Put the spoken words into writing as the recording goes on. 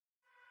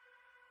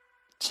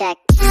Check.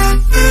 What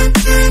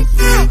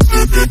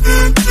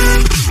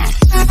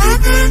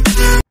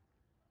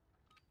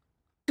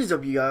is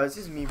up, you guys?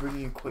 This is me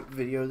bringing you a quick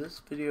video.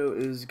 This video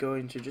is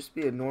going to just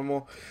be a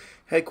normal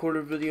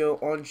headquarter video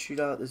on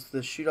Shootout. This is the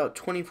Shootout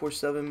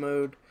 24/7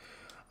 mode.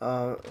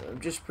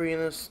 I'm just bringing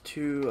this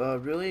to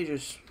really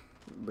just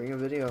bring a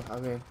video. I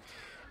mean,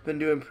 I've been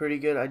doing pretty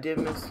good. I did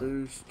miss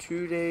those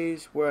 2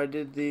 days where I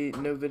did the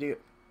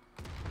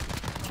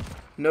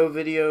no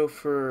video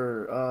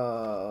for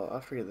I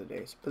forget the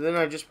days, but then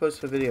I just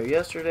posted a video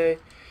yesterday,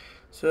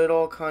 so it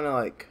all kind of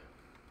like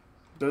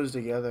goes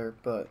together.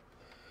 But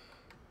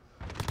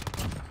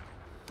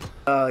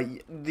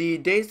the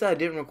days that I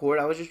didn't record,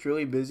 I was just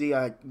really busy.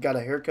 I got a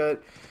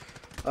haircut,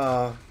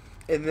 and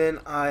then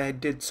I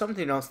did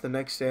something else the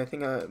next day. I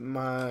think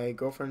my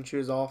girlfriend, she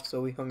was off,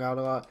 so we hung out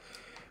a lot.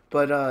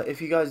 But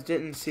if you guys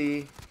didn't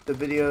see the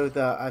video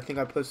that I think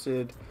I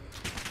posted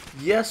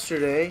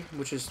yesterday,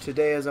 which is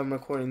today as I'm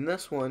recording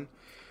this one,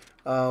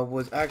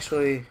 was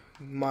actually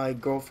my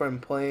girlfriend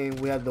playing.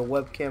 We had the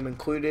webcam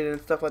included and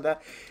stuff like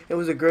that. It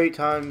was a great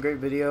time, great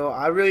video.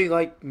 I really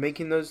like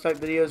making those type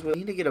videos. I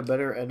need to get a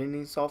better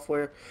editing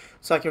software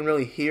so I can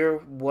really hear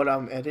what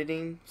I'm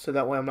editing, so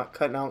that way I'm not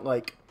cutting out,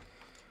 like,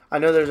 I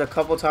know there's a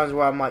couple times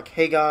where I'm like,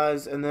 hey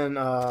guys, and then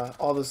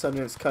all of a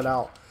sudden it's cut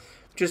out,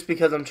 just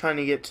because I'm trying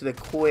to get to the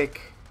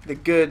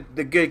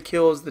good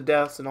kills, the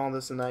deaths, and all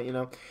this and that, you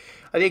know.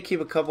 I did keep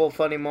a couple of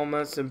funny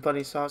moments and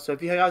funny stuff, so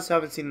if you guys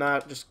haven't seen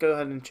that, just go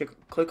ahead and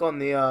click on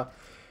the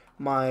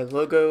my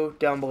logo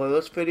down below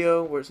this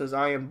video where it says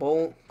I am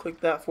Bolt.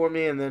 Click that for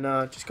me, and then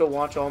just go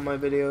watch all my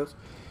videos.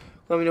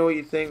 Let me know what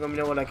you think. Let me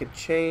know what I could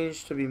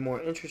change to be more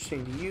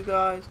interesting to you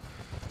guys,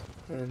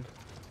 and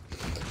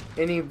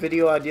any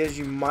video ideas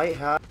you might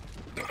have.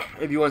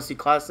 If you want to see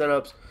class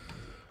setups,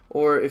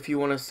 or if you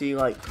want to see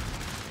like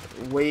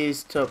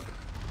ways to,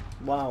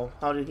 wow,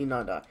 how did he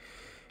not die?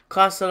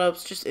 Class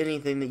setups, just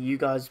anything that you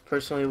guys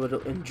personally would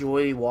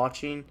enjoy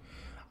watching,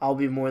 I'll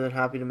be more than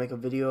happy to make a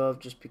video of,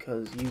 just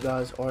because you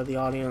guys are the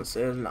audience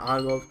and I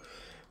love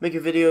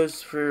making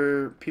videos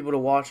for people to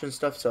watch and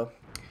stuff. So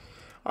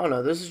I don't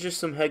know, this is just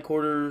some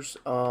headquarters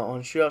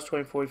on Shoothouse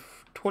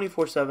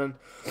 24/7.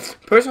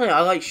 Personally, I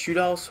like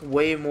Shoothouse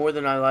way more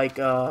than I like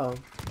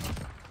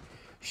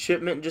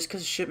Shipment, just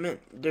because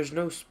Shipment, there's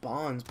no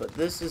spawns, but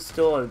this is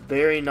still a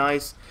very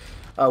nice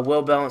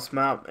well balanced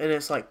map, and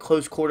it's like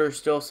close quarters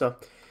still, so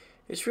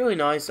it's really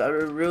nice. I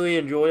really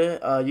enjoy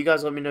it. You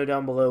guys let me know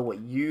down below what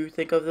you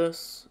think of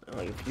this.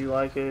 Like, if you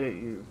like it,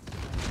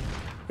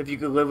 if you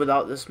could live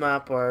without this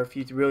map, or if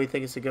you really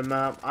think it's a good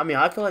map. I mean,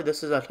 I feel like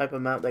this is a type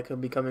of map that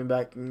could be coming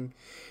back in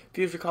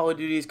future Call of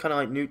Duties, kind of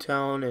like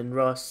Newtown and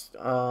Rust.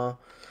 Well,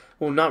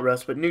 not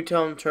Rust, but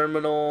Newtown,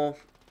 Terminal.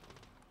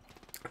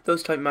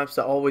 Those type maps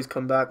that always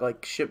come back.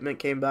 Like Shipment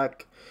came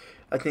back,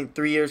 I think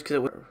 3 years, because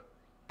it was.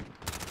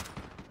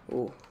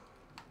 Oh.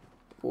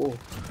 Oh.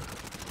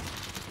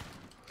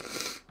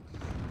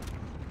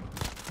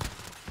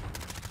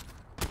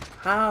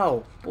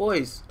 How?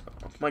 Boys,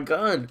 my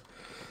gun.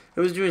 It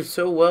was doing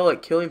so well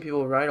at killing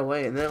people right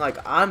away. And then, like,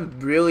 I'm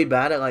really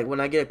bad at, like, when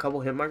I get a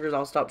couple hit markers,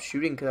 I'll stop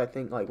shooting because I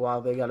think, like,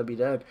 wow, they gotta be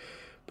dead.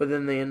 But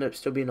then they end up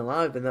still being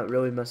alive, and that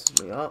really messes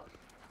me up.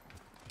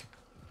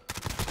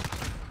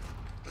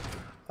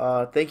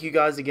 Thank you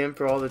guys again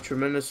for all the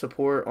tremendous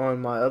support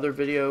on my other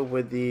video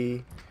with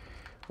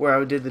where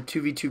I did the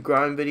 2v2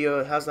 grind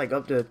video. It has, like,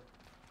 up to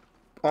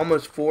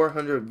almost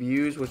 400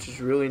 views, which is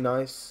really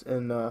nice.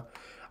 And,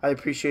 I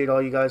appreciate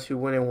all you guys who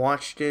went and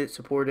watched it,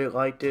 supported it,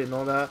 liked it, and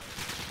all that.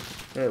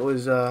 It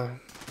was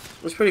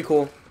pretty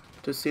cool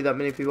to see that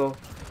many people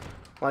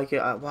like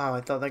it. Wow,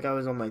 I thought that guy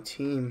was on my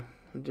team.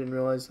 I didn't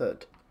realize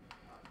that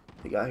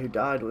the guy who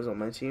died was on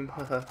my team.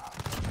 Come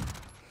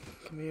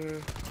here,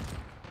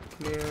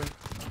 come here,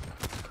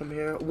 come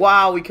here.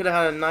 Wow, we could have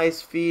had a nice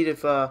feed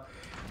if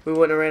we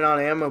wouldn't have ran out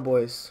of ammo,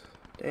 boys.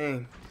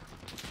 Dang.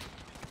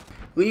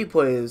 League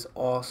play is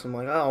awesome.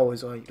 Like, I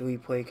always like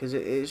league play because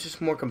it's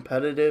just more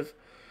competitive.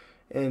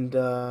 And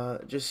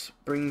just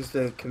brings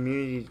the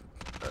community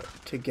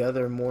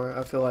together more,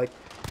 I feel like,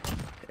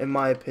 in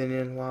my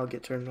opinion. Wow,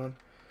 get turned on.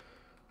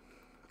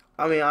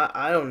 I mean,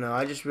 I don't know.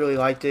 I just really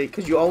liked it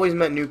because you always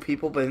met new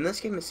people. But in this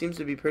game, it seems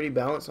to be pretty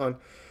balanced on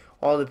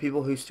all the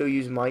people who still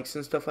use mics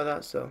and stuff like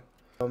that. So,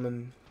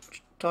 and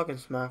talking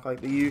smack like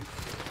the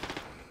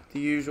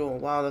usual.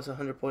 Wow, that's a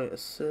 100-point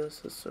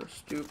assist. That's so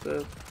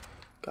stupid.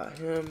 Got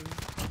him.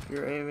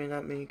 You're aiming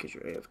at me because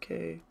you're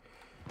AFK.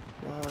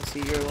 Wow, I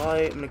see your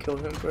light. I'm gonna kill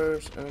him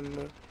first, and I'm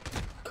gonna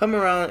come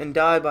around and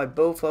die by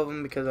both of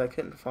them because I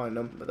couldn't find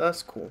them, but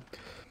that's cool.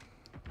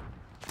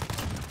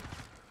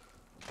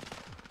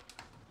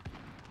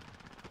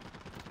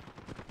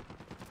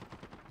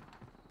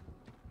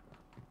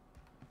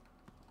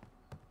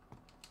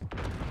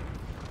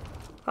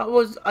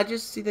 I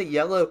just see the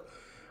yellow.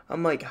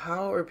 I'm like,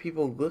 how are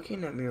people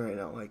looking at me right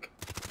now? Like,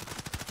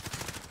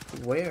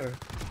 where?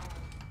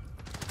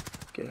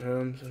 Get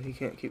him so he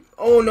can't keep.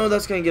 Oh no,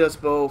 that's gonna get us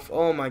both.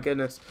 Oh my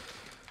goodness.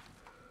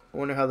 I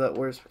wonder how that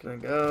works. Can I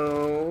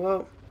go?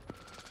 Well,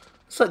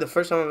 it's like the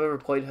first time I've ever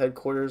played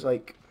headquarters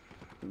like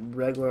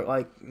regular,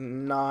 like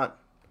not.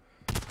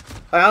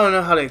 I don't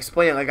know how to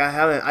explain it. Like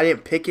I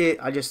didn't pick it.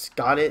 I just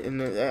got it,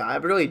 and I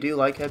really do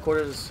like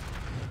headquarters. It's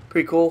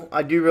pretty cool.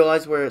 I do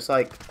realize where it's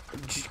like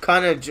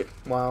kind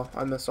of. Wow,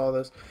 I missed all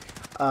this.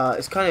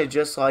 It's kind of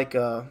just like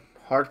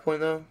Hardpoint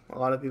though. A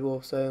lot of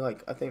people say,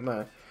 like, I think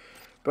my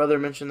brother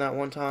mentioned that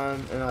one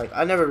time, and like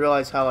I never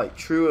realized how like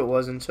true it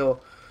was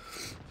until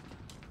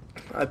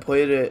I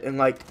played it, and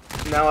like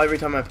now every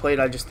time I play it,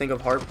 I just think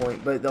of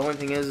Hardpoint. But the only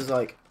thing is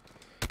like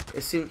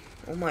it seems.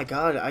 Oh my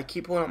god, I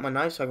keep pulling out my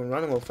knife so I can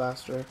run a little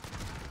faster.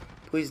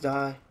 Please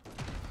die.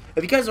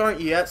 If you guys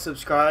aren't yet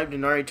subscribed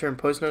and already turned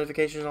post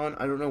notifications on,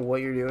 I don't know what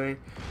you're doing.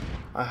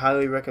 I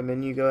highly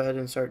recommend you go ahead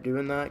and start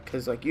doing that,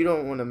 because like you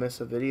don't want to miss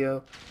a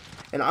video.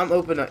 And I'm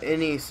open to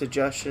any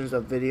suggestions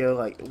of video,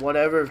 like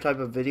whatever type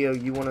of video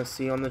you want to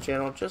see on the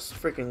channel, just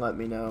freaking let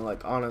me know.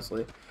 Like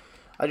honestly,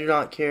 I do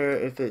not care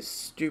if it's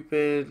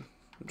stupid,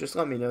 just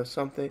let me know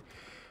something.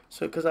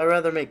 So, because I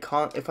rather make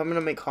if I'm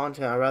gonna make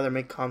content, I rather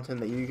make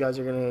content that you guys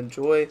are gonna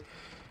enjoy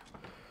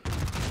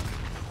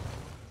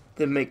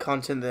than make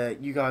content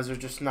that you guys are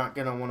just not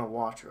gonna want to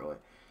watch. Really,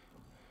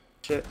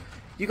 shit.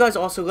 You guys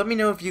also let me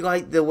know if you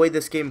like the way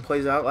this game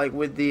plays out, like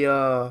with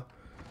the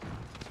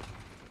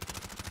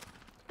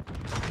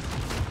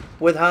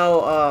with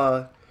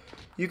how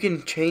you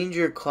can change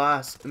your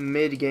class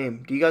mid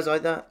game. Do you guys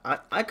like that?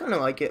 I kind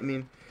of like it. I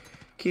mean,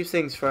 keeps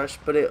things fresh,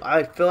 but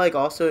I feel like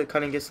also it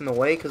kind of gets in the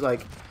way, because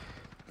like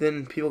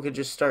then people could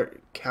just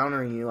start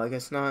countering you. Like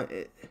it's not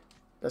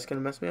that's gonna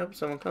mess me up if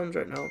someone comes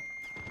right now.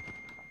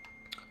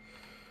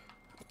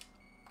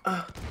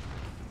 I'm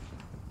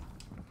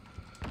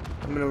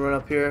gonna run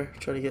up here,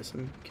 try to get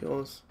some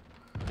kills.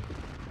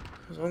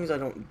 As long as I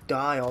don't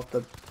die off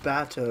the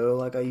bateau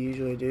like I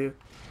usually do,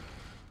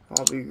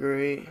 I'll be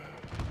great.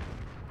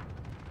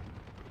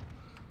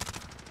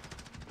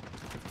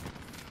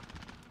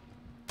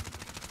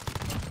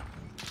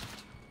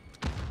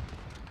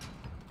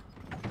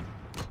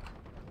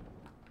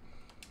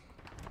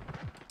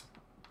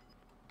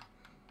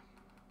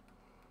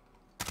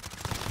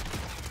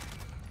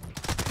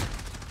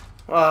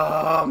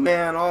 Oh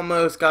man,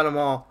 almost got them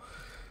all.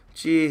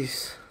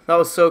 Jeez, that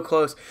was so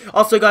close.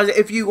 Also guys,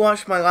 if you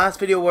watched my last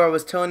video where I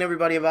was telling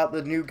everybody about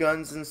the new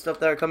guns and stuff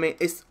that are coming,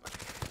 it's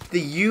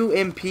the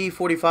UMP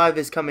 45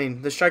 is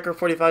coming. The Striker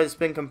 45 has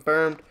been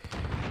confirmed.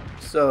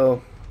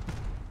 So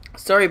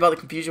sorry about the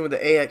confusion with the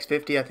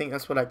AX50. I think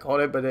that's what I called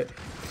it, but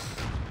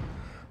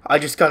I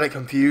just got it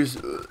confused.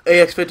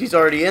 AX50 is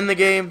already in the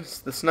game. It's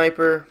the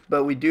sniper,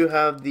 but we do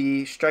have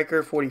the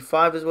Striker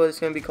 45 is what it's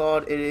going to be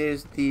called. It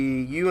is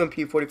the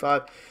UMP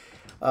 45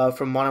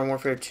 from Modern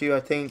Warfare 2, I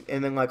think.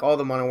 And then like all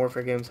the Modern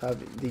Warfare games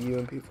have the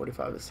UMP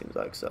 45, it seems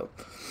like. So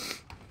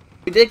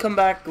we did come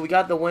back. We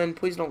got the win.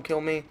 Please don't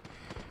kill me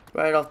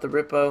right off the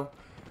rippo.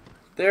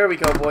 There we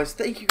go, boys.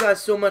 Thank you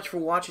guys so much for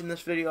watching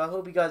this video. I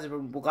hope you guys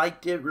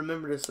liked it.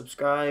 Remember to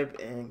subscribe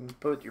and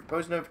put your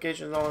post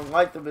notifications on.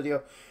 Like the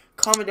video.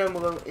 Comment down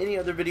below any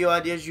other video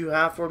ideas you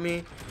have for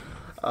me.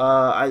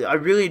 I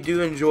really do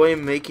enjoy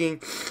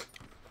making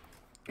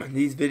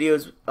these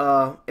videos.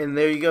 And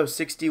there you go,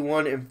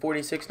 61 and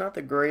 46. Not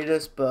the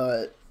greatest,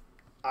 but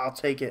I'll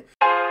take it.